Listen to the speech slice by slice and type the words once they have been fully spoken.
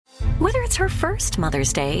Whether it's her first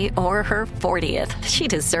Mother's Day or her 40th, she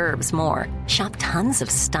deserves more. Shop tons of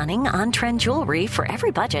stunning on-trend jewelry for every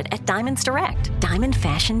budget at Diamonds Direct. Diamond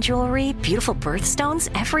fashion jewelry, beautiful birthstones,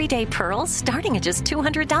 everyday pearls starting at just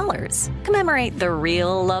 $200. Commemorate the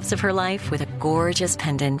real loves of her life with a gorgeous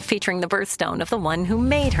pendant featuring the birthstone of the one who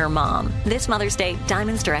made her mom. This Mother's Day,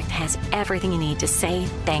 Diamonds Direct has everything you need to say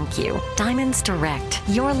thank you. Diamonds Direct.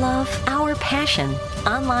 Your love, our passion.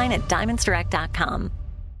 Online at diamondsdirect.com.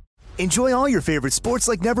 Enjoy all your favorite sports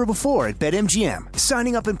like never before at BetMGM.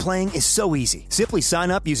 Signing up and playing is so easy. Simply sign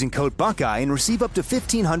up using code Buckeye and receive up to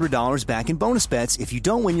 $1,500 back in bonus bets if you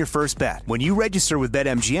don't win your first bet. When you register with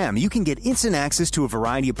BetMGM, you can get instant access to a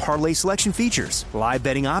variety of parlay selection features, live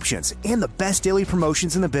betting options, and the best daily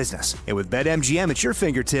promotions in the business. And with BetMGM at your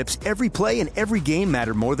fingertips, every play and every game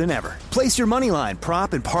matter more than ever. Place your moneyline,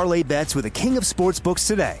 prop, and parlay bets with the king of sportsbooks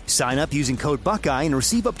today. Sign up using code Buckeye and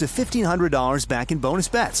receive up to $1,500 back in bonus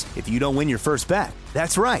bets if you don't win your first bet.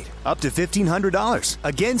 That's right, up to $1,500.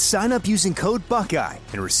 Again, sign up using code Buckeye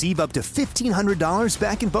and receive up to $1,500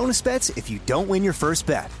 back in bonus bets if you don't win your first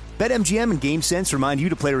bet. BetMGM and GameSense remind you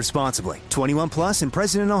to play responsibly. 21 plus and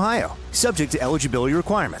present in Ohio. Subject to eligibility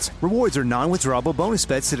requirements. Rewards are non-withdrawable bonus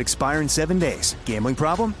bets that expire in 7 days. Gambling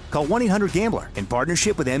problem? Call 1-800-GAMBLER in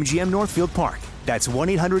partnership with MGM Northfield Park. That's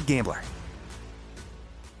 1-800-GAMBLER.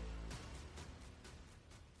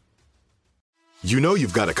 You know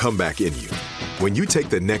you've got a comeback in you. When you take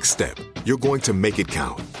the next step, you're going to make it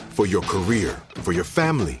count. For your career, for your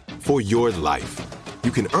family, for your life. You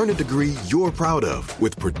can earn a degree you're proud of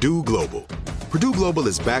with Purdue Global. Purdue Global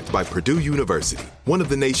is backed by Purdue University, one of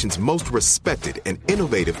the nation's most respected and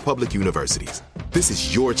innovative public universities. This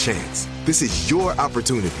is your chance. This is your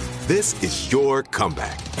opportunity. This is your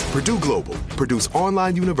comeback. Purdue Global, Purdue's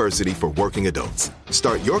online university for working adults.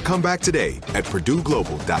 Start your comeback today at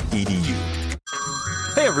purdueglobal.edu.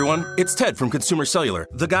 Hey everyone, it's Ted from Consumer Cellular,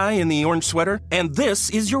 the guy in the orange sweater, and this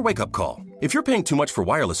is your wake-up call. If you're paying too much for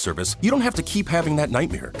wireless service, you don't have to keep having that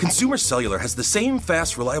nightmare. Consumer Cellular has the same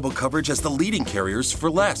fast, reliable coverage as the leading carriers for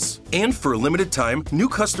less. And for a limited time, new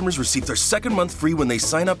customers receive their second month free when they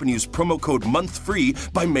sign up and use promo code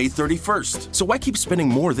MONTHFREE by May 31st. So why keep spending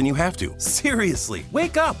more than you have to? Seriously,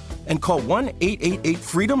 wake up and call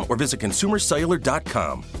 1-888-FREEDOM or visit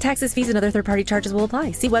consumercellular.com. Taxes, fees, and other third-party charges will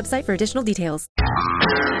apply. See website for additional details.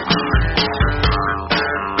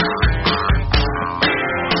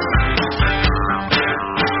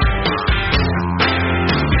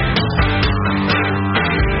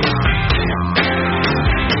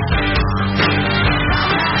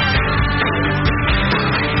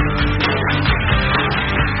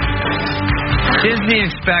 Disney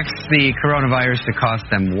expects the coronavirus to cost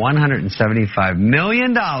them $175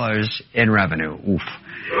 million in revenue. Oof.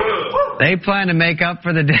 They plan to make up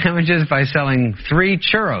for the damages by selling 3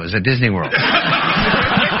 churros at Disney World.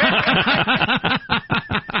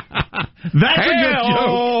 That's a good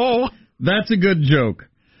joke. That's a good joke.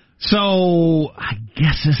 So, I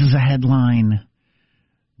guess this is a headline.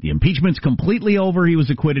 The impeachment's completely over. He was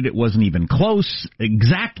acquitted. It wasn't even close.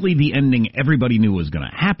 Exactly the ending everybody knew was going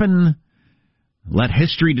to happen. Let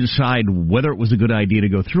history decide whether it was a good idea to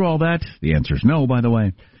go through all that. The answer is no, by the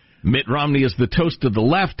way. Mitt Romney is the toast of the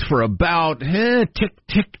left for about,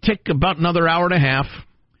 tick, about another hour and a half.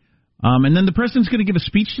 And then the president's going to give a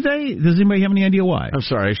speech today? Does anybody have any idea why? I'm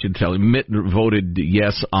sorry, I should tell you. Mitt voted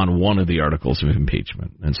yes on one of the articles of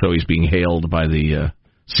impeachment, and so he's being hailed by the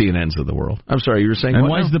CNNs of the world. I'm sorry, you were saying and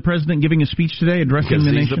what why now? Is the president giving a speech today addressing because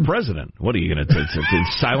the he's nation? The president. What are you going to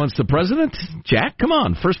silence the president? Jack, come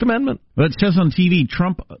on, First Amendment. Well, it says on TV,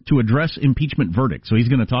 Trump to address impeachment verdict. So he's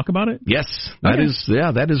going to talk about it? Yes, that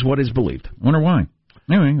is what is believed. I wonder why.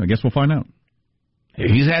 Anyway, I guess we'll find out.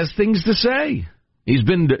 He has things to say. He's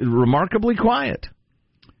been remarkably quiet.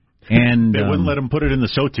 And they wouldn't let him put it in the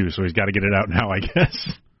SOTU, so he's got to get it out now, I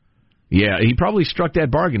guess. Yeah, he probably struck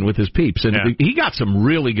that bargain with his peeps, and he got some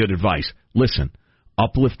really good advice. Listen,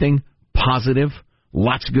 uplifting, positive,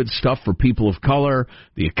 lots of good stuff for people of color,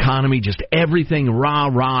 the economy, just everything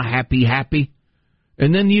rah, happy.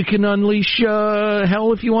 And then you can unleash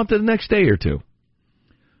hell if you want the next day or two.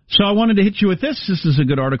 So I wanted to hit you with this. This is a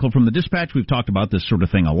good article from the Dispatch. We've talked about this sort of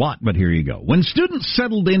thing a lot, but here you go. When students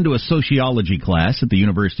settled into a sociology class at the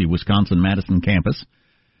University of Wisconsin-Madison campus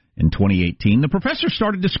in 2018, the professor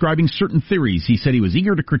started describing certain theories he said he was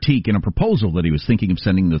eager to critique in a proposal that he was thinking of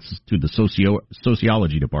sending to the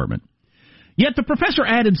sociology department. Yet the professor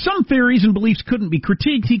added some theories and beliefs couldn't be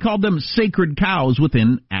critiqued. He called them sacred cows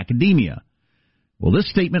within academia. Well, this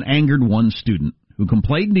statement angered one student who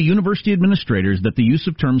complained to university administrators that the use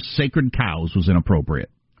of terms sacred cows was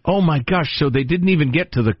inappropriate. Oh, my gosh, so they didn't even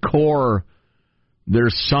get to the core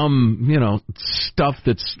there's some, stuff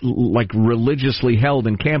that's like religiously held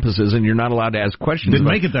in campuses, and you're not allowed to ask questions. Didn't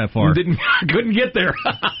make it that far. Couldn't get there.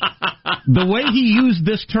 The way he used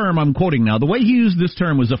this term, I'm quoting now, the way he used this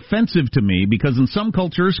term was offensive to me because in some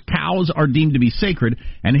cultures, cows are deemed to be sacred,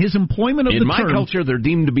 and his employment of the term... In my culture, they're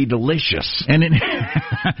deemed to be delicious.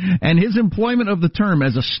 And his employment of the term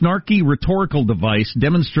as a snarky rhetorical device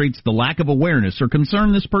demonstrates the lack of awareness or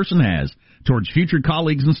concern this person has towards future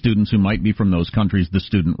colleagues and students who might be from those countries, the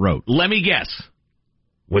student wrote. Let me guess.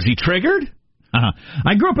 Was he triggered?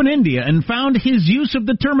 I grew up in India and found his use of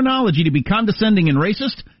the terminology to be condescending and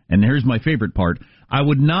racist. And here's my favorite part. I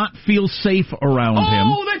would not feel safe around him.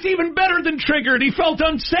 Oh, that's even better than triggered. He felt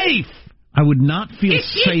unsafe. I would not feel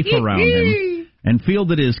safe around him and feel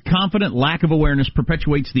that his confident lack of awareness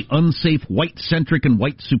perpetuates the unsafe, white-centric, and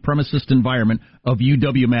white supremacist environment of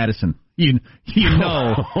UW-Madison. You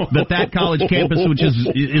know that college campus, which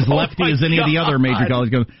is lefty as any of the other major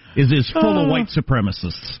college campuses, is full of white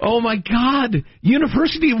supremacists. Oh, my God.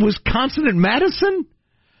 University of Wisconsin-Madison?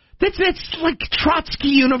 That's like Trotsky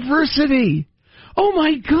University. Oh,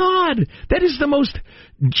 my God. That is the most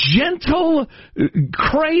gentle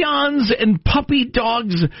crayons and puppy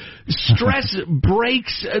dogs stress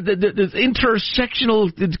breaks the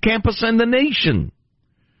intersectional campus in the nation.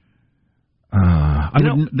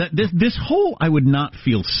 This whole I would not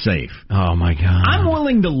feel safe. Oh, my God. I'm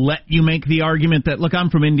willing to let you make the argument that, look, I'm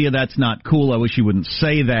from India, that's not cool, I wish you wouldn't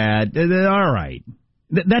say that. All right.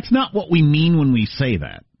 That's not what we mean when we say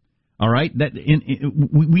that. All right?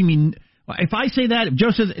 We mean... If I say that, if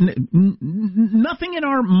Joe says nothing in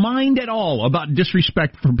our mind at all about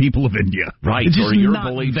disrespect for people of India. Right, or your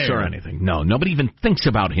beliefs or anything. No, nobody even thinks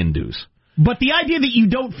about Hindus. But the idea that you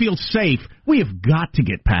don't feel safe, we have got to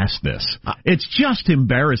get past this. It's just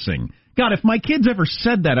embarrassing. God, if my kids ever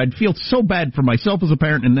said that, I'd feel so bad for myself as a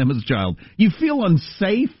parent and them as a child. You feel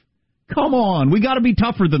unsafe? Come on, we got to be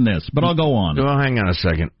tougher than this, but I'll go on. Well, hang on a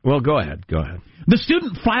second. Well, go ahead. The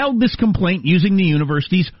student filed this complaint using the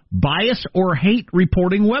university's bias or hate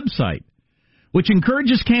reporting website, which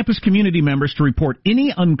encourages campus community members to report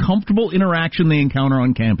any uncomfortable interaction they encounter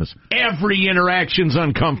on campus. Every interaction's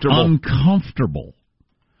uncomfortable. Uncomfortable.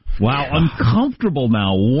 Wow, uncomfortable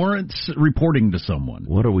now warrants reporting to someone.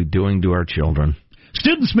 What are we doing to our children?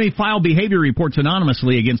 Students may file behavior reports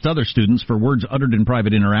anonymously against other students for words uttered in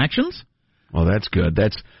private interactions. Well, that's good.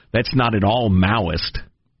 That's not at all Maoist.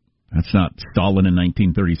 That's not Stalin in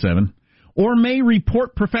 1937. Or may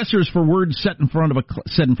report professors for words said in front of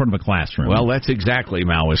a classroom. Well, that's exactly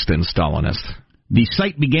Maoist and Stalinist. The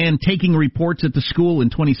site began taking reports at the school in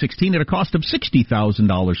 2016 at a cost of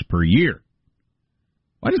 $60,000 per year.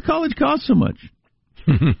 Why does college cost so much?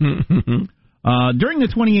 During the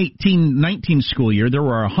 2018-19 school year, there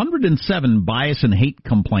were 107 bias and hate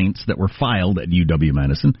complaints that were filed at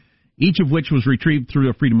UW-Madison, each of which was retrieved through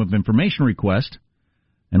a Freedom of Information request.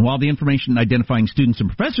 And while the information identifying students and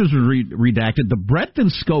professors was redacted, the breadth and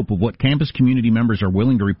scope of what campus community members are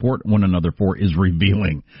willing to report one another for is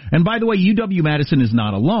revealing. And by the way, UW-Madison is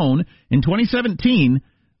not alone. In 2017,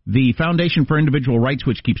 the Foundation for Individual Rights,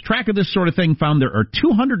 which keeps track of this sort of thing, found there are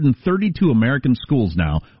 232 American schools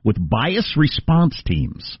now with bias response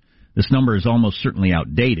teams. This number is almost certainly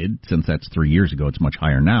outdated, since that's 3 years ago. It's much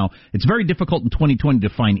higher now. It's very difficult in 2020 to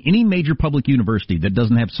find any major public university that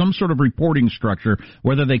doesn't have some sort of reporting structure,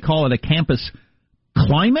 whether they call it a campus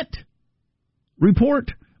climate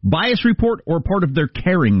report, bias report, or part of their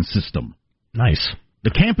caring system. Nice.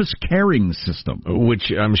 The campus caring system. Which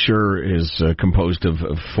I'm sure is composed of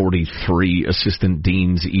 43 assistant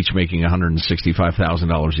deans, each making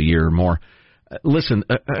 $165,000 a year or more. Listen,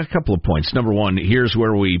 a couple of points. Number one, here's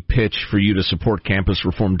where we pitch for you to support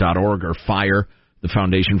campusreform.org or FIRE, the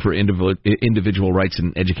Foundation for Individual Rights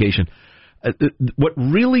in Education. What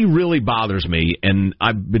really, really bothers me, and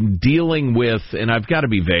I've been dealing with, and I've got to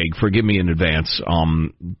be vague, forgive me in advance,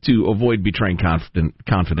 to avoid betraying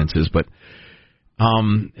confidences, but,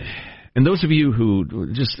 and those of you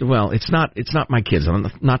who just, well, it's not my kids. I'm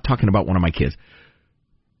not talking about one of my kids.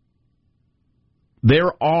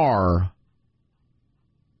 There are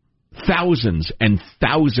thousands and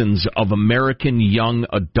thousands of American young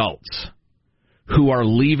adults who are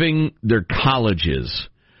leaving their colleges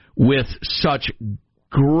with such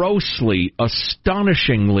grossly,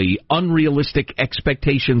 astonishingly unrealistic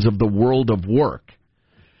expectations of the world of work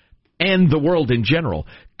and the world in general,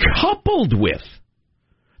 coupled with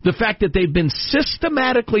the fact that they've been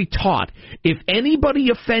systematically taught, if anybody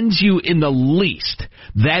offends you in the least,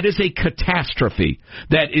 that is a catastrophe.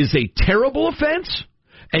 That is a terrible offense,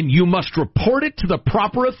 and you must report it to the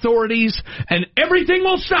proper authorities, and everything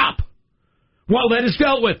will stop while that is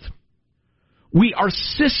dealt with. We are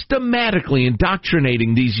systematically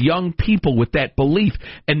indoctrinating these young people with that belief,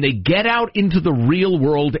 and they get out into the real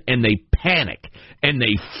world and they panic and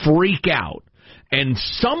they freak out. And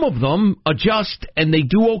some of them adjust and they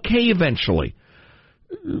do okay eventually,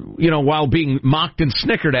 while being mocked and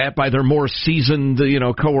snickered at by their more seasoned,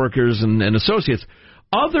 coworkers and associates.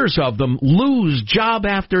 Others of them lose job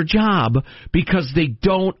after job because they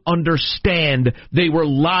don't understand they were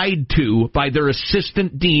lied to by their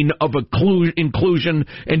assistant dean of inclusion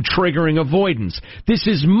and triggering avoidance. This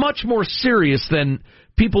is much more serious than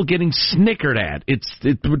people getting snickered at.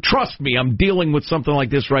 Trust me, I'm dealing with something like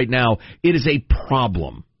this right now. It is a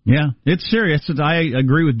problem. Yeah, it's serious. I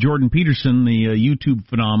agree with Jordan Peterson, the YouTube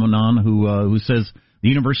phenomenon, who says the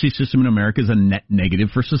university system in America is a net negative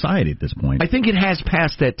for society at this point. I think it has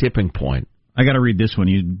passed that tipping point. I got to read this one.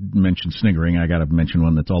 You mentioned sniggering. I got to mention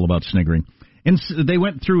one that's all about sniggering. And they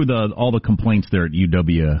went through all the complaints there at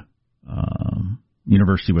UW,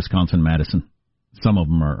 University of Wisconsin-Madison. Some of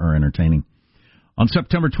them are entertaining. On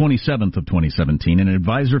September 27th of 2017, an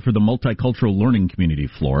advisor for the multicultural learning community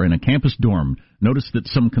floor in a campus dorm noticed that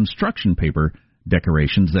some construction paper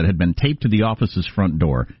decorations that had been taped to the office's front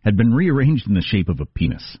door had been rearranged in the shape of a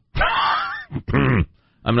penis.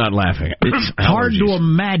 I'm not laughing. It's hard to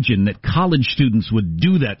imagine that college students would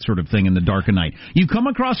do that sort of thing in the dark of night. You come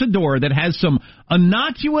across a door that has some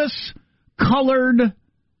innocuous, colored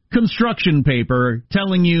construction paper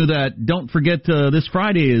telling you that don't forget this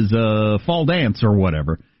Friday is fall dance or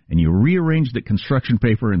whatever, and you rearrange the construction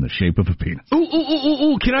paper in the shape of a penis.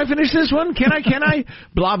 Ooh, can I finish this one? Can I?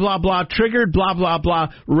 Blah, blah, blah, triggered, blah, blah, blah,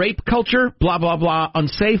 rape culture, blah, blah, blah,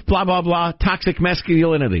 unsafe, blah, blah, blah, toxic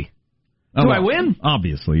masculinity. Do I win?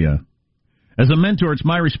 Obviously, yeah. As a mentor, it's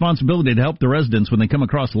my responsibility to help the residents when they come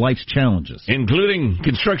across life's challenges. Including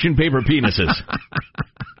construction paper penises.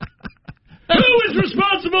 Who is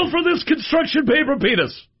responsible for this construction paper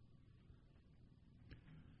penis?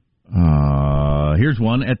 Here's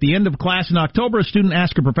one. At the end of class in October, a student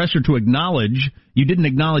asked a professor to acknowledge you didn't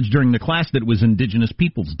acknowledge during the class that it was Indigenous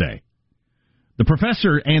Peoples Day. The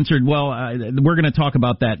professor answered, well, we're going to talk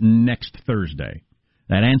about that next Thursday.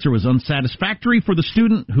 That answer was unsatisfactory for the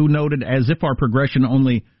student, who noted as if our progression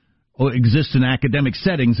only exists in academic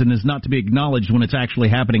settings and is not to be acknowledged when it's actually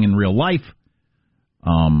happening in real life.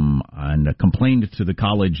 And complained to the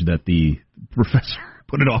college that the professor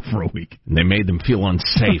put it off for a week. And they made them feel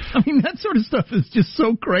unsafe. I mean, that sort of stuff is just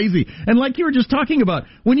so crazy. And like you were just talking about,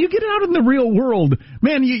 when you get out in the real world,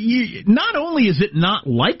 man, you not only is it not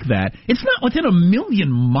like that, it's not within a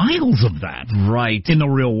million miles of that. Right. In the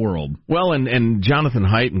real world. Well, and Jonathan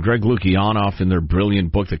Haidt and Greg Lukianoff in their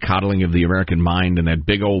brilliant book, The Coddling of the American Mind, and that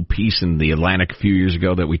big old piece in The Atlantic a few years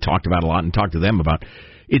ago that we talked about a lot and talked to them about,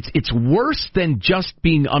 It's worse than just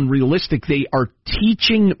being unrealistic. They are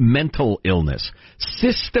teaching mental illness,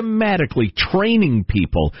 systematically training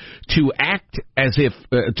people to act as if,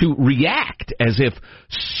 to react as if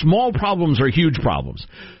small problems are huge problems.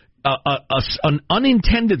 An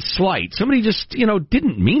unintended slight, somebody just,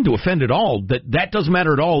 didn't mean to offend at all, that doesn't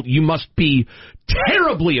matter at all. You must be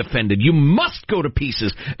terribly offended. You must go to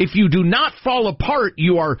pieces. If you do not fall apart,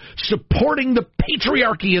 you are supporting the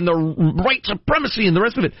patriarchy and the white supremacy and the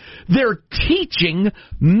rest of it. They're teaching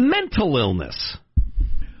mental illness.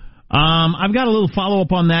 I've got a little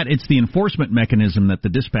follow-up on that. It's the enforcement mechanism that the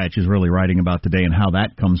Dispatch is really writing about today and how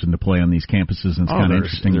that comes into play on these campuses. And it's kind of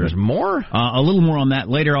interesting. There's more? A little more on that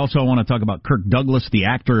later. Also, I want to talk about Kirk Douglas, the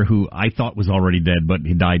actor who I thought was already dead, but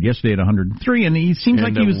he died yesterday at 103, and he seems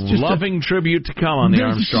like he was just loving tribute to come on the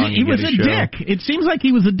Armstrong He was a dick. It seems like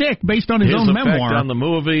he was a dick based on his own memoir. His effect on the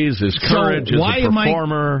movies, his courage as a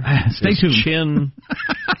performer, Stay tuned. Chin.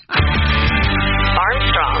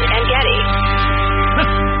 Armstrong and Getty.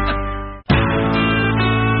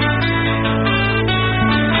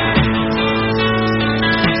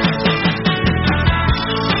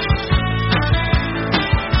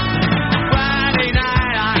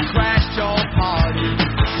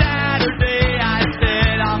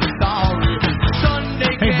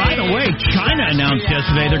 Announced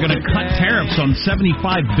yesterday they're going to cut tariffs on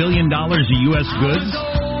 $75 billion of U.S. goods.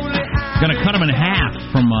 Going to cut them in half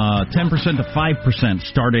from 10% to 5%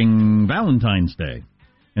 starting Valentine's Day.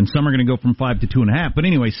 And some are going to go from 5 to 2.5. But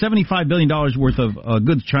anyway, $75 billion worth of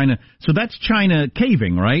goods China. So that's China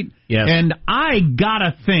caving, right? Yes. And I got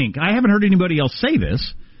to think, I haven't heard anybody else say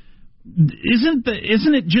this, isn't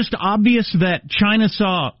it just obvious that China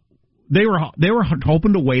saw, they were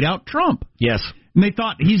hoping to wait out Trump? Yes. And they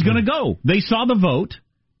thought he's going to go. They saw the vote,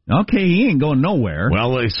 Okay, he ain't going nowhere.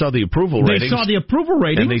 Well, they saw the approval ratings. They saw the approval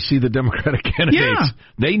ratings. And they see the Democratic candidates. Yeah.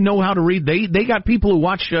 They know how to read. They got people who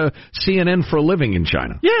watch CNN for a living in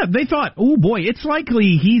China. Yeah, they thought, oh boy, it's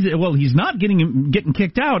likely he's not getting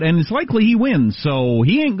kicked out, and it's likely he wins, so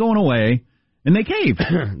he ain't going away. And they caved.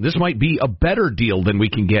 This might be a better deal than we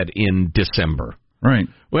can get in December. Right.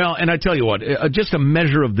 Well, and I tell you what, just a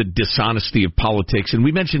measure of the dishonesty of politics, and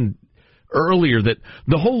we mentioned earlier that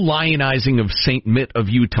the whole lionizing of St. Mitt of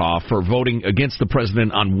Utah for voting against the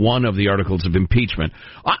president on one of the articles of impeachment.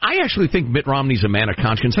 I actually think Mitt Romney's a man of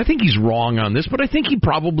conscience. I think he's wrong on this, but I think he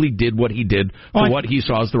probably did what he did for what he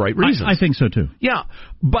saw as the right reasons. I think so, too. Yeah,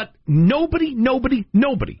 but nobody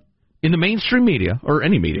in the mainstream media, or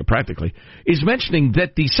any media practically, is mentioning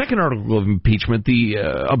that the second article of impeachment, the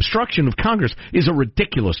obstruction of Congress, is a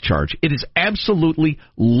ridiculous charge. It is absolutely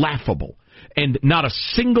laughable. And not a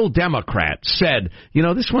single Democrat said,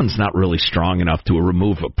 this one's not really strong enough to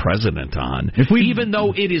remove a president on, even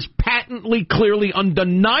though it is patently, clearly,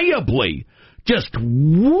 undeniably just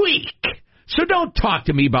weak. So don't talk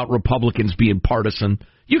to me about Republicans being partisan.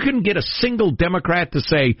 You couldn't get a single Democrat to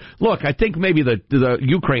say, look, I think maybe the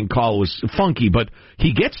Ukraine call was funky, but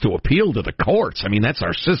he gets to appeal to the courts. I mean, that's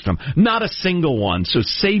our system. Not a single one. So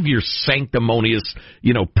save your sanctimonious,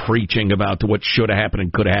 preaching about what should have happened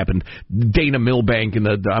and could have happened. Dana Milbank,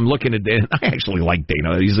 I'm looking at, I actually like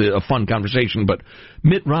Dana. He's a fun conversation, but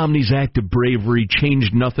Mitt Romney's act of bravery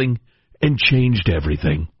changed nothing and changed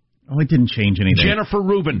everything. Oh, it didn't change anything. Jennifer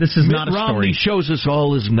Rubin. This is not a story. Romney shows us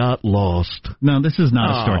all is not lost. No, this is not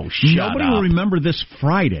a story. Nobody will remember this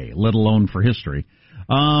Friday, let alone for history.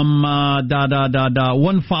 One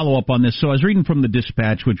follow-up on this. So I was reading from the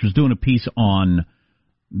Dispatch, which was doing a piece on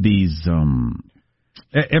these.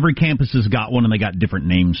 Every campus has got one, and they got different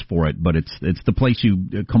names for it, but it's the place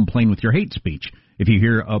you complain with your hate speech. If you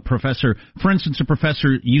hear a professor, for instance, a professor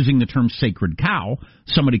using the term sacred cow,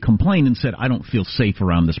 somebody complained and said, I don't feel safe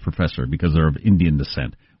around this professor because they're of Indian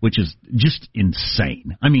descent, which is just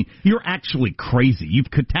insane. I mean, you're actually crazy.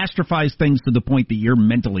 You've catastrophized things to the point that you're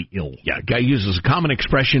mentally ill. Yeah, a guy uses a common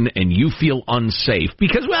expression and you feel unsafe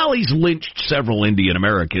because, well, he's lynched several Indian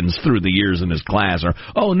Americans through the years in his class. Or,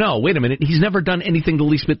 oh, no, wait a minute, he's never done anything the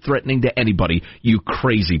least bit threatening to anybody, you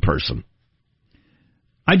crazy person.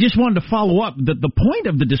 I just wanted to follow up that the point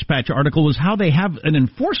of the Dispatch article was how they have an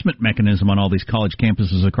enforcement mechanism on all these college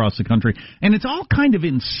campuses across the country, and it's all kind of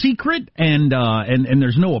in secret, and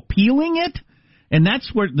there's no appealing it, and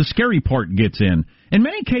that's where the scary part gets in. In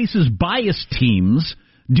many cases, biased teams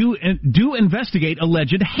do investigate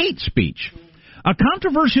alleged hate speech. A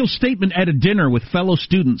controversial statement at a dinner with fellow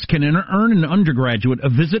students can earn an undergraduate a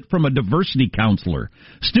visit from a diversity counselor.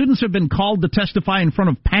 Students have been called to testify in front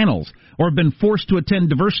of panels or have been forced to attend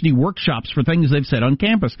diversity workshops for things they've said on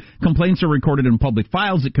campus. Complaints are recorded in public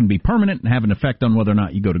files that can be permanent and have an effect on whether or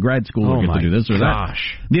not you go to grad school or get to do this or that.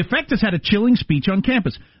 The effect has had a chilling speech on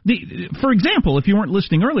campus. For example, if you weren't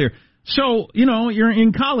listening earlier, so, you're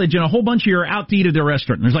in college and a whole bunch of you are out to eat at a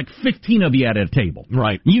restaurant. And there's like 15 of you at a table.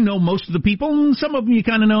 Right. You know most of the people, and some of them you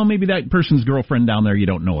kind of know. Maybe that person's girlfriend down there you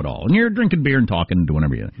don't know at all. And you're drinking beer and talking and doing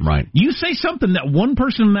everything. Right. You say something that one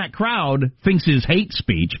person in that crowd thinks is hate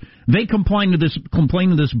speech. They complain to this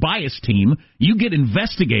bias team. You get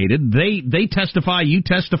investigated. They testify. You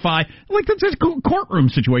testify. Like that's a courtroom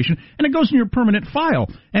situation. And it goes in your permanent file.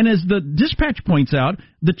 And as the Dispatch points out,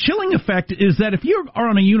 the chilling effect is that if you are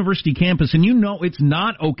on a university campus and you know it's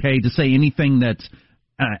not okay to say anything that's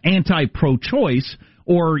anti-pro-choice,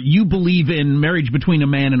 or you believe in marriage between a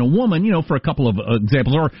man and a woman, for a couple of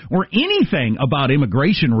examples, or anything about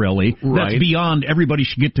immigration, really, that's beyond everybody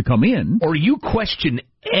should get to come in. Or you question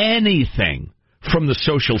anything from the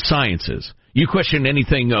social sciences. You question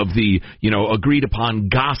anything of the, agreed-upon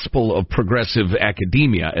gospel of progressive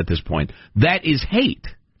academia at this point. That is hate.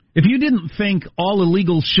 If you didn't think all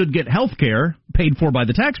illegals should get health care paid for by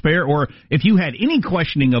the taxpayer, or if you had any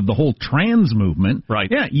questioning of the whole trans movement,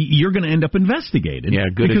 you're going to end up investigated. Yeah,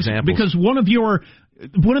 good example. Because one of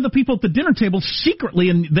the people at the dinner table secretly,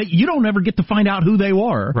 and you don't ever get to find out who they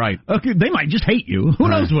are. Right. Okay, they might just hate you. Who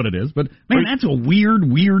knows what it is? But, man, that's a weird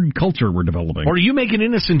culture we're developing. Or you make an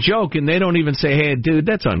innocent joke, and they don't even say, hey, dude,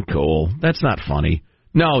 that's uncool. That's not funny.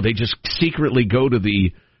 No, they just secretly go to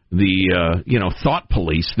the thought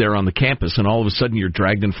police there on the campus, and all of a sudden you're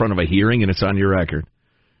dragged in front of a hearing and it's on your record.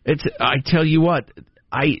 I tell you what,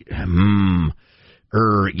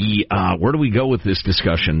 where do we go with this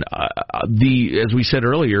discussion? As we said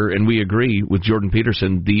earlier, and we agree with Jordan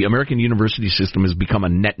Peterson, the American university system has become a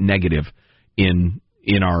net negative in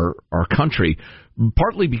our country,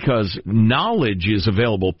 partly because knowledge is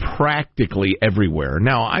available practically everywhere.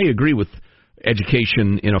 Now, I agree with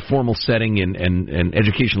education in a formal setting and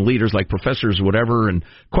education leaders like professors or whatever, and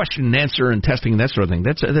question and answer and testing and that sort of thing.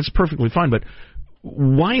 That's perfectly fine. But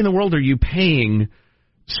why in the world are you paying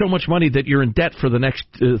so much money that you're in debt for the next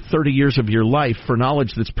 30 years of your life for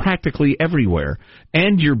knowledge that's practically everywhere,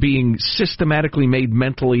 and you're being systematically made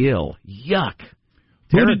mentally ill? Yuck.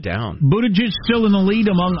 Tear it down. Buttigieg still in the lead,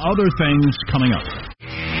 among other things, coming up.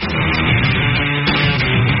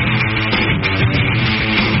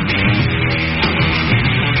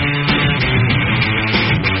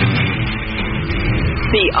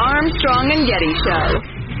 The Armstrong and Getty Show.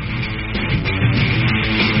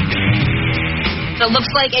 It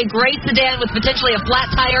looks like a gray sedan with potentially a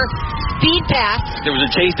flat tire. Speed pass. There was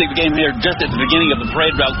a chase that came here just at the beginning of the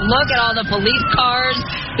parade route. Look at all the police cars.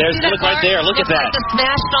 Look right there. Look at that. Like the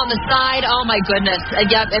smashed on the side. Oh, my goodness.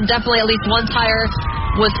 Yep, and definitely at least one tire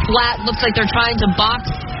was flat. Looks like they're trying to box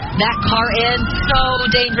that car in. So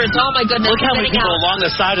dangerous. Oh, my goodness. Look how many people along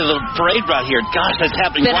the side of the parade route here. Gosh, that's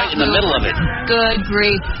happening right in the middle of it. Good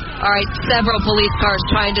grief. All right, several police cars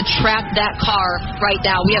trying to trap that car right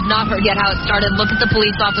now. We have not heard yet how it started. Look at the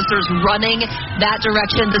police officers running that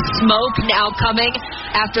direction. The smoke now coming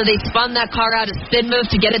after they spun that car out, a spin move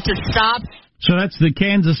to get it to stop. So that's the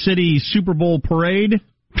Kansas City Super Bowl parade.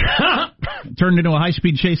 Turned into a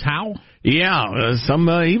high-speed chase. How? Yeah, some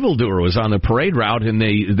evildoer was on the parade route, and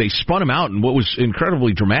they spun him out. And what was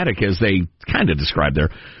incredibly dramatic, as they kind of described there,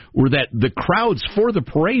 were that the crowds for the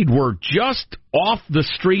parade were just off the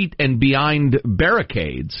street and behind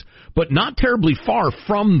barricades, but not terribly far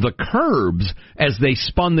from the curbs as they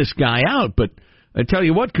spun this guy out. But I tell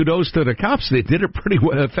you what, kudos to the cops. They did it pretty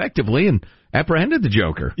effectively and apprehended the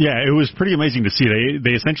Joker. Yeah, it was pretty amazing to see.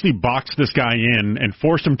 They essentially boxed this guy in and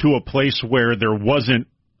forced him to a place where there wasn't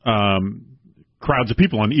crowds of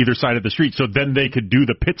people on either side of the street. So then they could do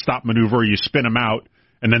the pit stop maneuver where you spin him out,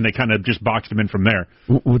 and then they kind of just boxed him in from there.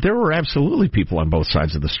 There were absolutely people on both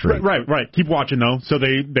sides of the street. Right. Keep watching, though. So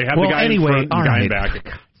they have the guy in front and the guy in back.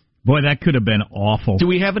 Boy, that could have been awful. Do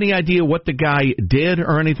we have any idea what the guy did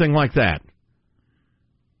or anything like that?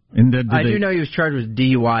 And I do know he was charged with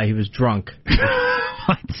DUI. He was drunk.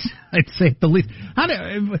 I'd say at the least. How did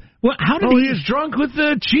he is drunk with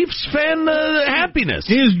the Chiefs fan happiness?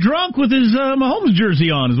 He is drunk with his Mahomes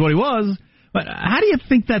jersey on, is what he was. But how do you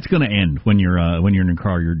think that's going to end when you're in a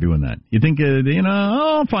car? You're doing that. You think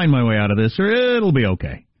I'll find my way out of this, or it'll be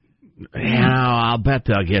okay. I'll bet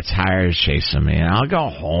they'll get tired of chasing me. I'll go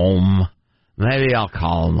home. Maybe I'll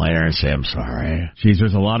call him later and say I'm sorry. Jeez,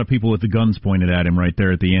 there's a lot of people with the guns pointed at him right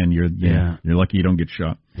there at the end. You're lucky you don't get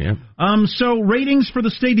shot. Yeah. So ratings for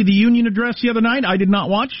the State of the Union address the other night, I did not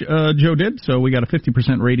watch. Joe did, so we got a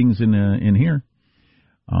 50% ratings in here.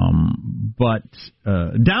 But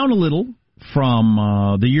down a little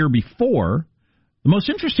from the year before. The most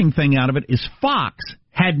interesting thing out of it is Fox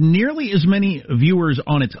had nearly as many viewers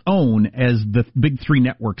on its own as the big three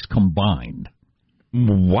networks combined.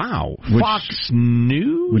 Wow. Fox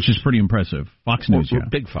News? Which is pretty impressive. Fox News, yeah.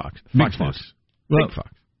 Big Fox. Big Fox. Well, Big Fox.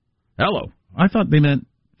 Hello. I thought they meant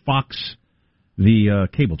Fox, the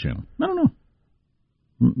cable channel. I don't know.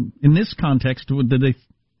 In this context, did they?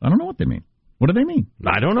 I don't know what they mean. What do they mean?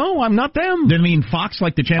 I don't know. I'm not them. Did they mean Fox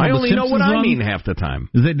like the channel? I only know what I mean half the time.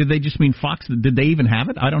 Did they just mean Fox? Did they even have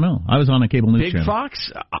it? I don't know. I was on a cable news channel. Big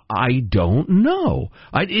Fox? I don't know.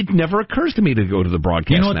 It never occurs to me to go to the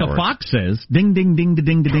broadcast network. You know what networks. the Fox says? Ding, ding, ding,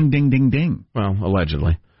 ding, ding, ding, ding, ding. Well,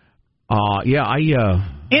 allegedly.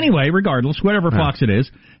 Anyway, regardless, whatever Fox it is,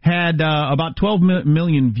 had about 12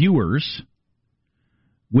 million viewers,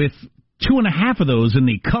 with 2.5 of those in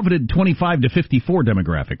the coveted 25 to 54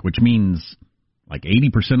 demographic, which means like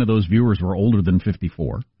 80% of those viewers were older than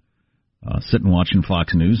 54, sitting watching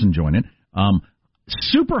Fox News, enjoying it.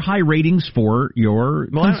 Super high ratings for your...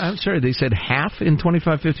 Well, I'm sorry, they said half in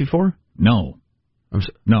 25-54? No.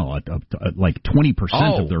 Like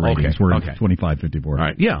 20% of their ratings were 25-54. All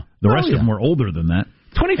right, yeah. The rest of them were older than that.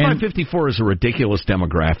 25-54 is a ridiculous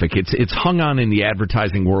demographic. It's hung on in the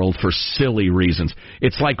advertising world for silly reasons.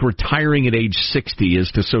 It's like retiring at age 60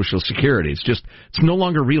 is to Social Security. It's no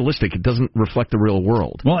longer realistic. It doesn't reflect the real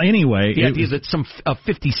world. Well, anyway... The idea that a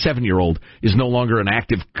 57-year-old is no longer an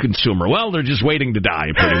active consumer. Well, they're just waiting to die,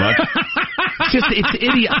 pretty much. It's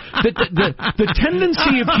idiot. The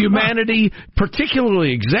tendency of humanity,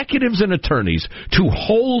 particularly executives and attorneys, to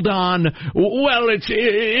hold on, well,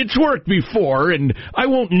 it's worked before, and I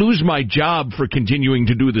won't lose my job for continuing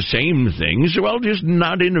to do the same things, so I'll just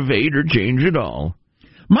not innovate or change at all.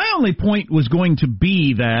 My only point was going to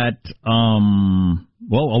be that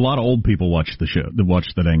Well, a lot of old people watch the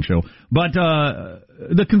dang show. But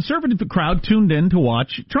the conservative crowd tuned in to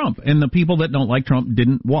watch Trump, and the people that don't like Trump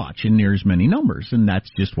didn't watch in near as many numbers, and that's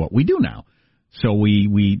just what we do now. So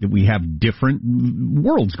we have different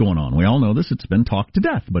worlds going on. We all know this. It's been talked to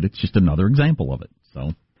death, but it's just another example of it.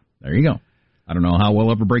 So there you go. I don't know how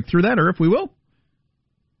we'll ever break through that, or if we will.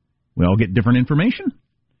 We all get different information,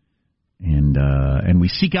 and we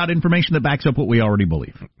seek out information that backs up what we already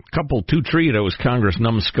believe. Two trios, Congress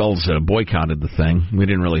numbskulls boycotted the thing. We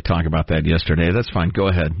didn't really talk about that yesterday. That's fine. Go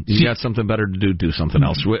ahead. You got something better to do something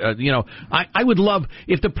else. I would love,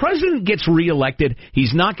 if the president gets reelected,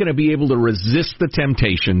 he's not going to be able to resist the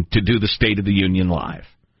temptation to do the State of the Union live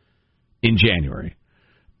in January.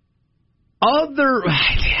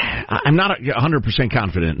 I'm not 100%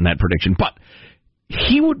 confident in that prediction, but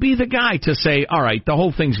he would be the guy to say, all right, the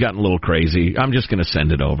whole thing's gotten a little crazy. I'm just going to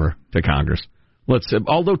send it over to Congress.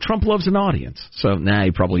 Although Trump loves an audience, so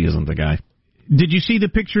he probably isn't the guy. Did you see the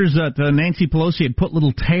pictures that Nancy Pelosi had put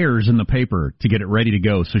little tears in the paper to get it ready to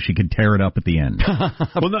go so she could tear it up at the end?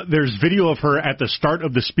 Well, no, there's video of her at the start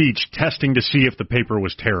of the speech testing to see if the paper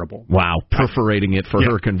was terrible. Wow, perforating it for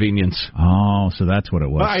her convenience. Oh, so that's what it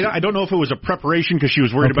was. I don't know if it was a preparation because she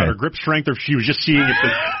was worried about her grip strength or if she was just seeing if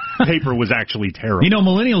the paper was actually terrible. You know,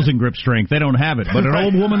 millennials in grip strength, they don't have it, but an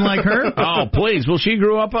old woman like her? Oh, please. Well, she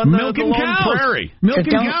grew up on the lone prairie. Milking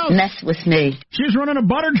so don't cows. Mess with me. She was running a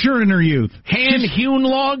butter churn in her youth. Hand-hewn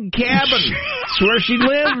log cabin. That's where she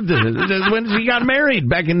lived when she got married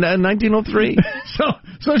back in 1903.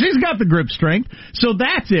 So she's got the grip strength. So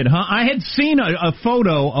that's it, huh? I had seen a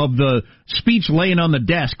photo of the speech laying on the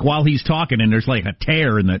desk while he's talking, and there's like a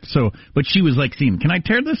tear in that. But she was like, "Can I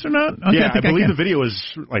tear this or not?" Okay, I believe the video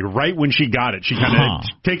is like right when she got it. She kind of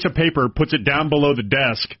takes a paper, puts it down below the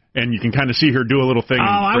desk, and you can kind of see her do a little thing. Oh,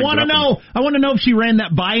 I want to know. I want to know if she ran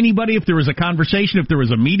that by anybody, if there was a conversation, if there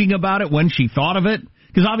was a meeting about it, when she thought of it.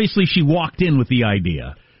 Because obviously she walked in with the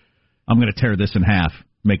idea, I'm going to tear this in half,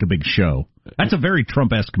 make a big show. That's a very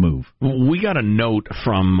Trump-esque move. We got a note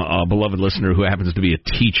from a beloved listener who happens to be a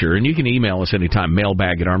teacher, and you can email us anytime,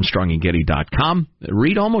 mailbag@armstrongandgetty.com.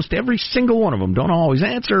 Read almost every single one of them. Don't always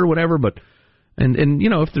answer or whatever, but and you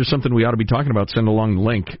know, if there's something we ought to be talking about, send along the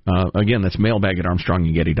link. Again, that's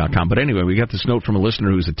mailbag@armstrongandgetty.com. But anyway, we got this note from a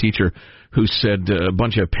listener who's a teacher who said a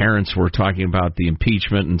bunch of parents were talking about the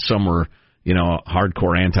impeachment, and some were,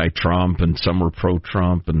 hardcore anti-Trump, and some were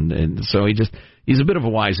pro-Trump, and so he's a bit of a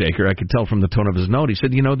wiseacre. I could tell from the tone of his note. He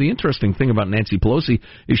said, the interesting thing about Nancy Pelosi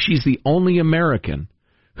is she's the only American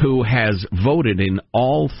who has voted in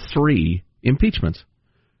all three impeachments.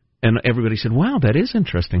 And everybody said, wow, that is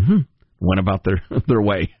interesting. Went about their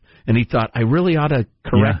way. And he thought, I really ought to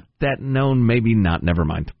correct that. No, maybe not. Never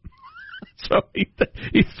mind. So he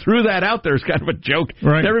threw that out there as kind of a joke.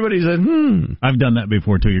 Right. Everybody said, I've done that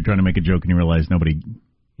before, too. You're trying to make a joke and you realize nobody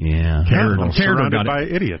cared. Surrounded by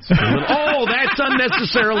idiots. Oh, that's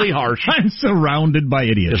unnecessarily harsh. I'm surrounded by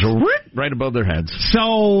idiots. Right above their heads.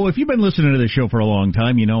 So if you've been listening to this show for a long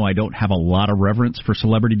time, you know I don't have a lot of reverence for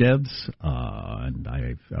celebrity deaths. And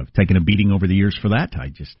I've taken a beating over the years for that. I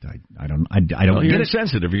don't well, you're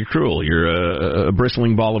insensitive. You're cruel. You're a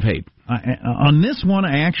bristling ball of hate. On this one,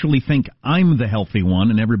 I actually think I'm the healthy one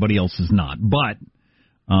and everybody else is not. But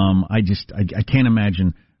I can't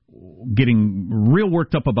imagine getting real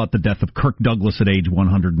worked up about the death of Kirk Douglas at age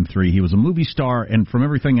 103. He was a movie star, and from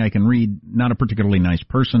everything I can read, not a particularly nice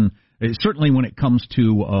person, certainly when it comes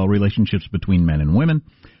to relationships between men and women.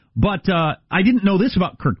 But I didn't know this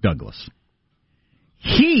about Kirk Douglas.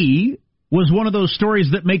 He was one of those stories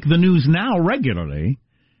that make the news now regularly,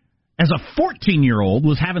 as a 14-year-old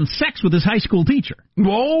was having sex with his high school teacher.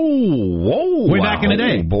 Whoa. Way back in the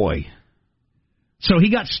day. Oh, boy. So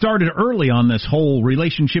he got started early on this whole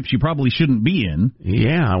relationships you probably shouldn't be in.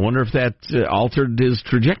 Yeah, I wonder if that altered his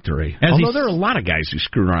trajectory. Although there are a lot of guys who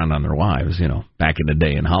screwed around on their wives, back in the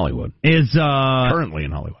day in Hollywood. Currently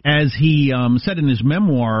in Hollywood. As he said in his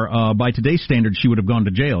memoir, by today's standards, she would have gone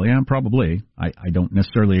to jail. Yeah, probably. I don't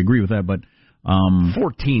necessarily agree with that, but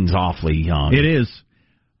 14's awfully young. It is.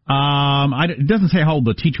 It doesn't say how old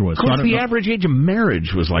the teacher was. Of course, the average age of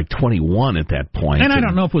marriage was like 21 at that point. And I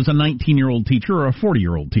don't know if it was a 19-year-old teacher or a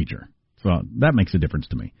 40-year-old teacher. So that makes a difference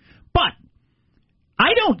to me. But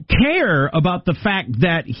I don't care about the fact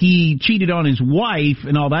that he cheated on his wife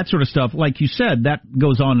and all that sort of stuff. Like you said, that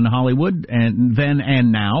goes on in Hollywood and then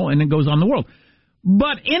and now, and it goes on in the world.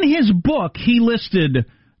 But in his book, he listed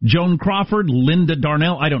Joan Crawford, Linda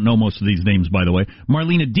Darnell, I don't know most of these names, by the way,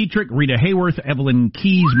 Marlena Dietrich, Rita Hayworth, Evelyn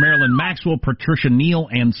Keyes, Marilyn Maxwell, Patricia Neal,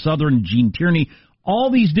 Ann Southern, Gene Tierney, all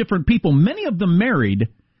these different people, many of them married.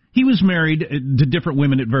 He was married to different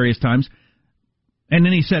women at various times. And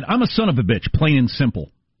then he said, I'm a son of a bitch, plain and simple.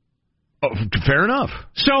 Oh, fair enough.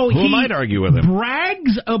 So who might argue with him?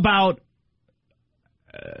 Brags about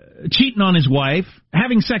cheating on his wife,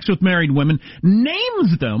 having sex with married women,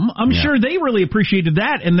 names them. I'm sure they really appreciated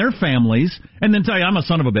that in their families, and then tell you, I'm a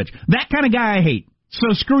son of a bitch. That kind of guy I hate. So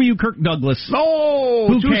screw you, Kirk Douglas. Oh,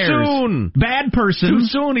 who too cares? Soon. Bad person. Too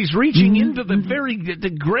soon. He's reaching into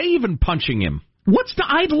the grave and punching him. What's to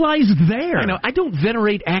idolize there? I know. I don't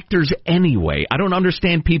venerate actors anyway. I don't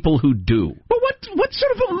understand people who do. But what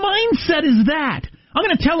sort of a mindset is that? I'm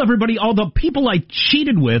going to tell everybody all the people I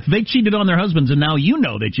cheated with, they cheated on their husbands, and now you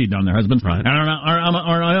know they cheated on their husbands. Right.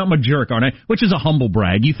 I'm a jerk, aren't I? Which is a humble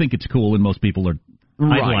brag. You think it's cool, and most people are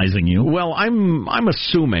idolizing you. Well, I'm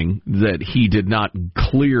assuming that he did not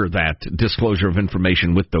clear that disclosure of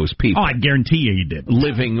information with those people. Oh, I guarantee you he did.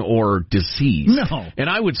 Living or deceased. No. And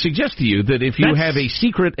I would suggest to you that if you have a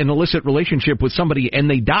secret and illicit relationship with somebody and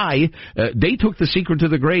they die, they took the secret to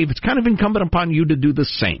the grave, it's kind of incumbent upon you to do the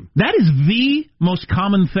same. That is the most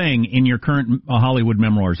common thing in your current Hollywood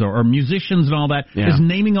memoirs, or musicians and all that, is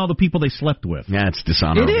naming all the people they slept with. Yeah, it's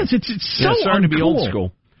dishonorable. It is. It's so starting uncool. to be old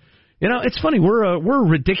school. You know, it's funny. We're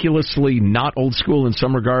ridiculously not old school in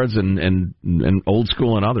some regards, and old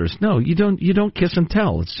school in others. No, you don't kiss and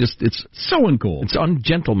tell. It's so uncool. It's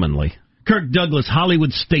ungentlemanly. Kirk Douglas,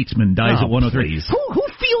 Hollywood statesman, dies at 103. Who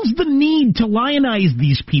feels the need to lionize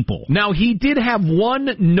these people? Now, he did have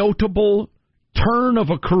one notable turn of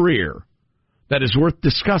a career that is worth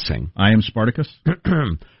discussing. I am Spartacus.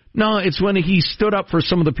 No, it's when he stood up for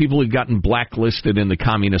some of the people who'd gotten blacklisted in the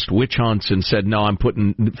communist witch hunts and said, no, I'm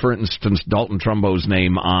putting, for instance, Dalton Trumbo's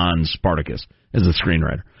name on Spartacus as a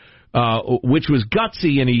screenwriter, which was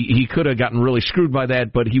gutsy, and he could have gotten really screwed by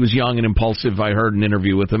that, but he was young and impulsive. I heard an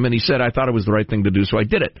interview with him, and he said, I thought it was the right thing to do, so I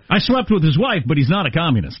did it. I slept with his wife, but he's not a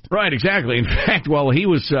communist. Right, exactly. In fact, while he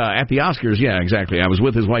was at the Oscars, yeah, exactly, I was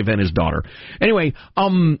with his wife and his daughter. Anyway,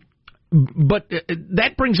 but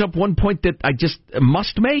that brings up one point that I just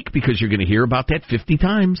must make, because you're going to hear about that 50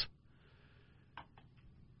 times.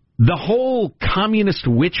 The whole communist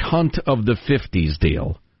witch hunt of the 50s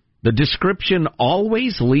deal, the description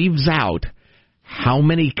always leaves out how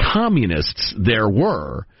many communists there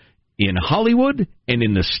were in Hollywood and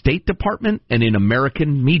in the State Department and in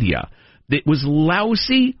American media. It was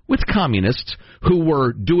lousy with communists who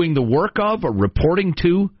were doing the work of or reporting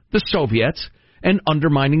to the Soviets and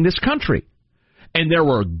undermining this country. And there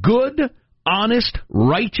were good, honest,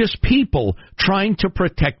 righteous people trying to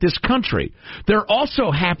protect this country. There also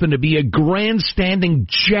happened to be a grandstanding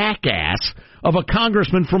jackass of a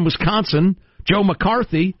congressman from Wisconsin, Joe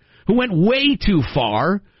McCarthy, who went way too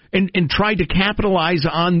far and tried to capitalize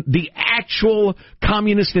on the actual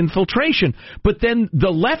communist infiltration. But then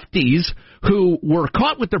the lefties who were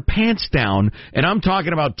caught with their pants down, and I'm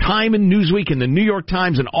talking about Time and Newsweek and the New York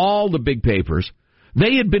Times and all the big papers,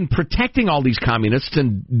 they had been protecting all these communists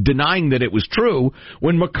and denying that it was true.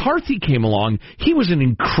 When McCarthy came along, he was an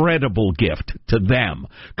incredible gift to them,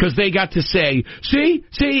 because they got to say,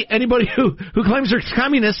 see, anybody who claims they're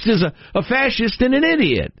communist is a fascist and an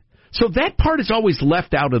idiot. So that part is always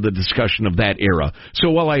left out of the discussion of that era. So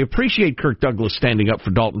while I appreciate Kirk Douglas standing up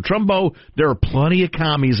for Dalton Trumbo, there are plenty of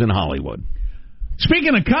commies in Hollywood.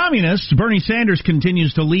 Speaking of communists, Bernie Sanders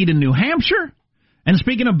continues to lead in New Hampshire. And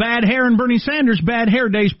speaking of bad hair and Bernie Sanders, bad hair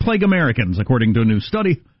days plague Americans, according to a new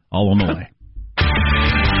study. All on the way.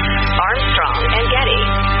 Armstrong and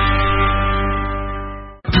Getty.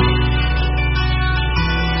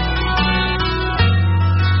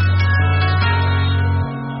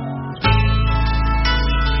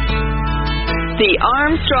 The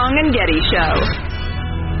Armstrong and Getty Show.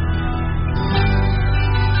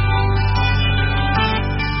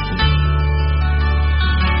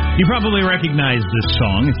 You probably recognize this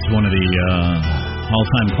song. It's one of the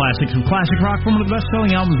all-time classics of classic rock from one of the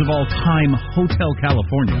best-selling albums of all time, Hotel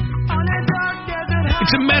California.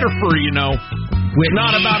 It's a metaphor, you know. It's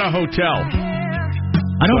not about a hotel.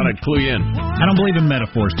 I thought I'd clue you in. I don't believe in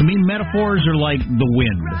metaphors. To me, metaphors are like the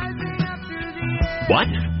wind. What?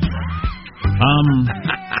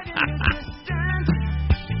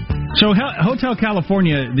 So Hotel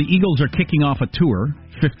California, the Eagles are kicking off a tour,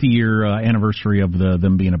 50-year anniversary of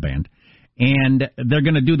them being a band, and they're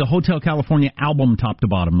going to do the Hotel California album top to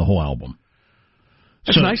bottom, the whole album.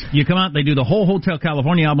 That's nice. You come out, they do the whole Hotel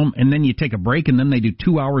California album, and then you take a break, and then they do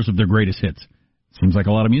 2 hours of their greatest hits. Seems like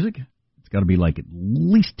a lot of music. It's got to be like at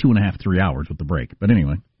least 2.5, 3 hours with the break. But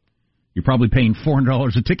anyway, you're probably paying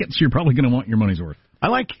 $400 a ticket, so you're probably going to want your money's worth. I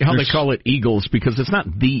like how they call it Eagles, because it's not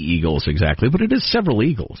the Eagles exactly, but it is several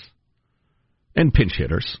Eagles. And pinch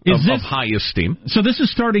hitters of high esteem. So this is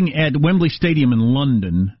starting at Wembley Stadium in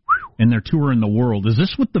London, and they're touring the world. Is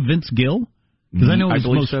this with the Vince Gill? Because I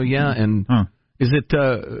believe so, yeah. And is it...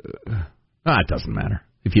 it doesn't matter.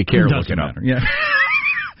 If you care, look it up. Yeah.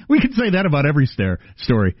 We could say that about every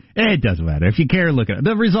story. It doesn't matter. If you care, look it up.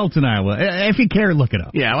 The results in Iowa. If you care, look it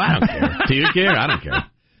up. Yeah, well, I don't care. Do you care? I don't care.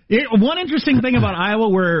 One interesting thing about Iowa,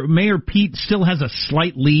 where Mayor Pete still has a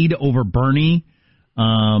slight lead over Bernie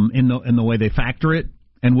in the way they factor it,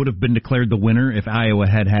 and would have been declared the winner if Iowa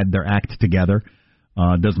had their act together.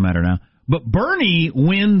 Doesn't matter now. But Bernie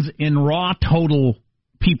wins in raw total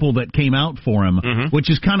people that came out for him, which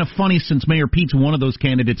is kind of funny since Mayor Pete's one of those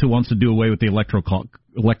candidates who wants to do away with the electrical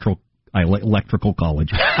college.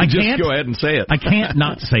 I just go ahead and say it. I can't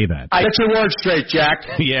not say that. Get your words straight,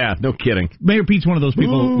 Jack. Yeah, no kidding. Mayor Pete's one of those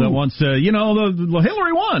people that wants to,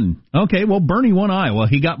 Hillary won. Okay, well, Bernie won Iowa.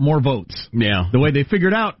 He got more votes. Yeah. The way they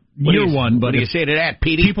figured out, you won. But what do you say to that,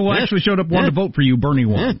 Petey? People who actually showed up wanted to vote for you, Bernie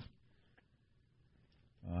won.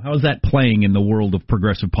 How's that playing in the world of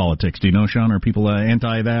progressive politics? Do you know, Sean? Are people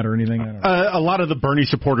anti that or anything? I don't know. A lot of the Bernie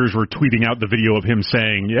supporters were tweeting out the video of him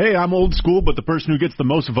saying, "Hey, I'm old school, but the person who gets the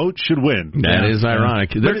most votes should win." That is ironic.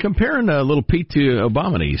 They're comparing little Pete to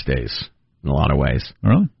Obama these days in a lot of ways.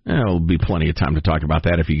 Really? There'll be plenty of time to talk about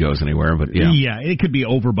that if he goes anywhere. But yeah, it could be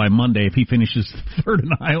over by Monday if he finishes third in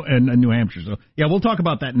Iowa and New Hampshire. So yeah, we'll talk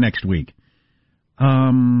about that next week.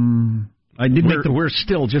 We're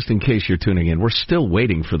still, just in case you're tuning in, we're still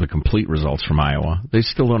waiting for the complete results from Iowa. They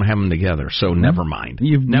still don't have them together, so never mind.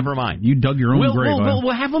 Never mind. You dug your own grave.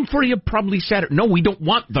 We'll have them for you probably Saturday. No, we don't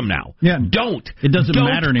want them now. Yeah. Don't. It doesn't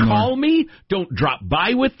matter anymore. Don't call me. Don't drop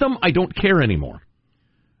by with them. I don't care anymore.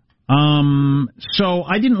 So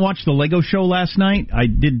I didn't watch the Lego show last night. I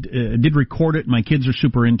did record it. My kids are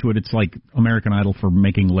super into it. It's like American Idol for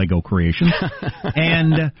making Lego creations.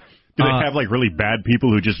 And... Do they have, really bad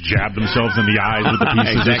people who just jab themselves in the eyes with the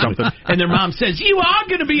pieces or something? And their mom says, "You are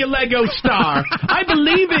going to be a Lego star. I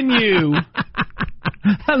believe in you."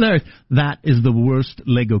 That is the worst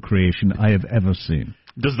Lego creation I have ever seen.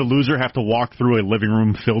 Does the loser have to walk through a living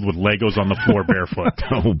room filled with Legos on the floor barefoot?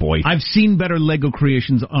 Oh, boy. I've seen better Lego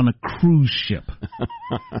creations on a cruise ship.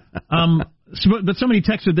 But somebody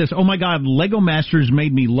texted this, "Oh, my God, Lego Masters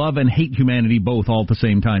made me love and hate humanity both all at the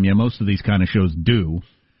same time." Yeah, most of these kind of shows do.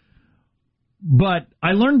 But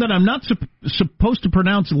I learned that I'm not supposed to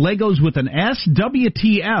pronounce Legos with an S.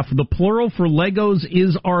 WTF. The plural for Legos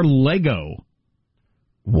is our Lego.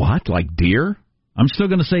 What? Like deer? I'm still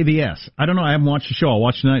going to say the S. I don't know. I haven't watched the show. I'll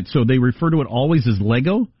watch tonight. So they refer to it always as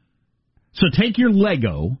Lego? So take your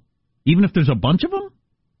Lego, even if there's a bunch of them?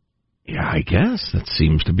 Yeah, I guess. That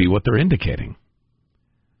seems to be what they're indicating.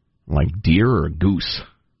 Like deer or goose.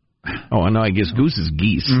 Oh, no, I guess goose is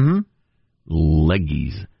geese.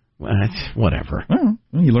 Leggies. Whatever. Well,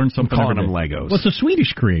 you learn something. I'm calling them Legos. Well, it's a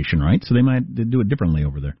Swedish creation, right? So they might do it differently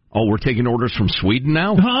over there. Oh, we're taking orders from Sweden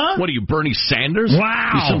now? Huh? What are you, Bernie Sanders?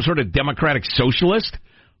 Wow. You some sort of democratic socialist?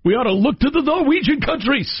 We ought to look to the Norwegian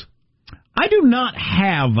countries. I do not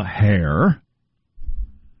have hair,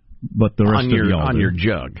 but the rest of y'all on do. your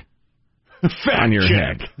jug. On your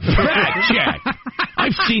head. Fat Jack.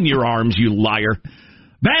 I've seen your arms, you liar.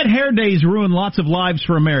 Bad hair days ruin lots of lives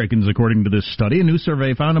for Americans, according to this study. A new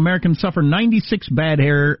survey found Americans suffer 96 bad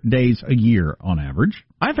hair days a year on average.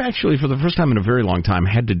 I've actually, for the first time in a very long time,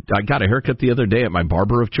 I got a haircut the other day at my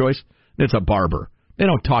barber of choice. It's a barber. They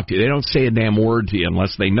don't talk to you. They don't say a damn word to you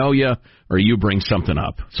unless they know you or you bring something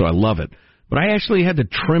up. So I love it. But I actually had to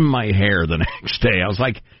trim my hair the next day. I was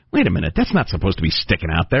like, wait a minute, that's not supposed to be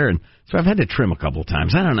sticking out there. And so I've had to trim a couple of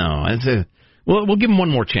times. I don't know. We'll give him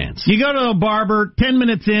one more chance. You go to a barber, 10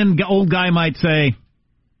 minutes in, old guy might say,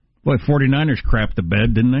 boy, 49ers crapped the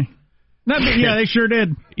bed, didn't they? Yeah, they sure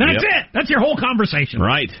did. That's it. That's your whole conversation.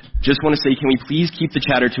 Right. Just want to say, can we please keep the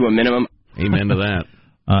chatter to a minimum? Amen to that.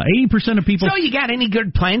 80% of people... So you got any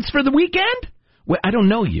good plans for the weekend? Well, I don't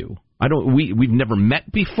know you. We've never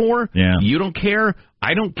met before. Yeah. You don't care.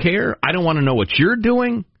 I don't care. I don't want to know what you're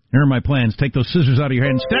doing. Here are my plans. Take those scissors out of your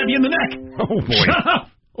head and stab you in the neck. Oh, boy. Shut up.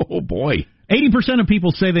 Oh, boy. 80% of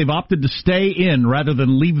people say they've opted to stay in rather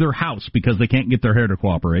than leave their house because they can't get their hair to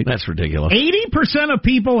cooperate. That's ridiculous. 80% of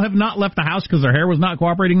people have not left the house because their hair was not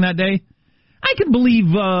cooperating that day. I can believe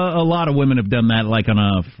a lot of women have done that, like on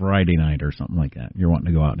a Friday night or something like that. You're wanting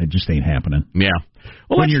to go out and it just ain't happening. Yeah.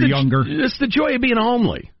 Well, when you're younger. It's the joy of being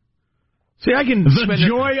homely. See, I can the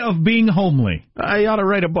joy of being homely. I ought to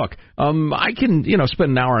write a book. I can,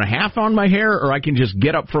 spend an hour and a half on my hair, or I can just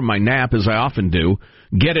get up from my nap, as I often do,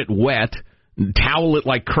 get it wet, towel it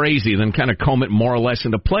like crazy, then kind of comb it more or less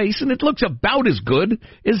into place, and it looks about as good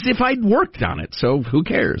as if I'd worked on it. So who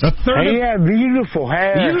cares? Beautiful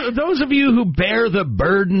hair. Those of you who bear the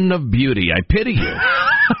burden of beauty, I pity you.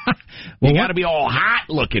 You got to be all hot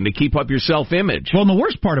looking to keep up your self-image. Well, and the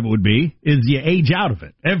worst part of it would be is you age out of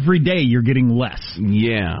it. Every day you're getting less.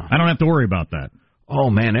 Yeah. I don't have to worry about that. Oh,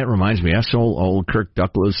 man, that reminds me. That's old Kirk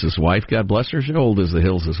Douglas' wife. God bless her. She's old as the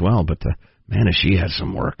hills as well. But, man, has she had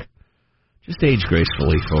some work. Just age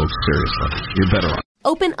gracefully, folks. Seriously. You're better off.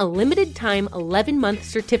 Open a limited-time 11-month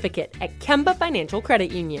certificate at Kemba Financial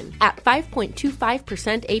Credit Union. At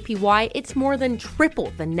 5.25% APY, it's more than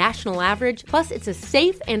triple the national average, plus it's a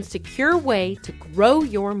safe and secure way to grow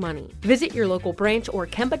your money. Visit your local branch or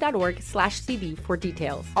kemba.org/CD for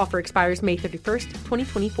details. Offer expires May 31st,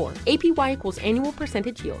 2024. APY equals annual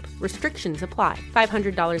percentage yield. Restrictions apply.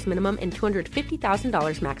 $500 minimum and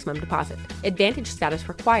 $250,000 maximum deposit. Advantage status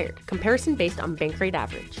required. Comparison based on bank rate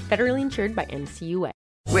average. Federally insured by NCUA.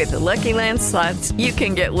 With the Lucky Land Slots, you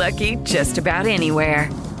can get lucky just about anywhere.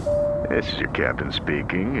 This is your captain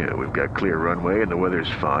speaking. We've got clear runway and the weather's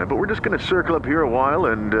fine, but we're just going to circle up here a while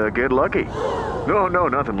and get lucky. No,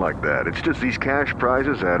 nothing like that. It's just these cash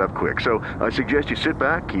prizes add up quick. So I suggest you sit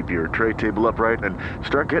back, keep your tray table upright, and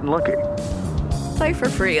start getting lucky. Play for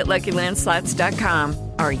free at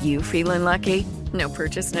LuckyLandSlots.com. Are you feeling lucky? No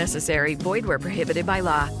purchase necessary. Void where prohibited by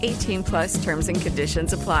law. 18+ terms and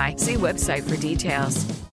conditions apply. See website for details.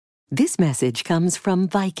 This message comes from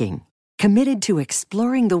Viking, committed to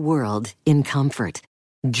exploring the world in comfort.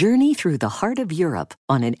 Journey through the heart of Europe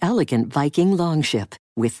on an elegant Viking longship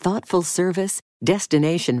with thoughtful service,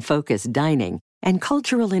 destination-focused dining, and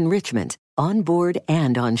cultural enrichment on board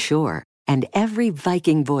and on shore. And every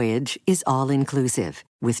Viking voyage is all-inclusive,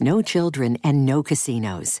 with no children and no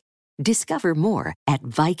casinos. Discover more at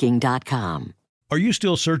Viking.com. Are you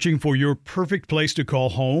still searching for your perfect place to call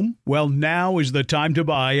home? Well, now is the time to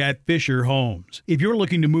buy at Fisher Homes. If you're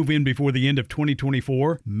looking to move in before the end of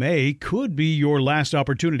 2024, May could be your last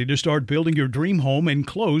opportunity to start building your dream home and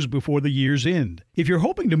close before the year's end. If you're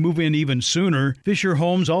hoping to move in even sooner, Fisher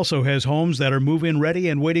Homes also has homes that are move-in ready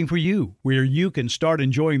and waiting for you, where you can start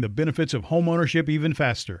enjoying the benefits of homeownership even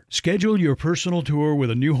faster. Schedule your personal tour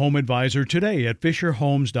with a new home advisor today at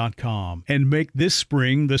FisherHomes.com and make this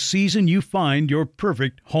spring the season you find your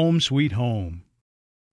perfect home sweet home.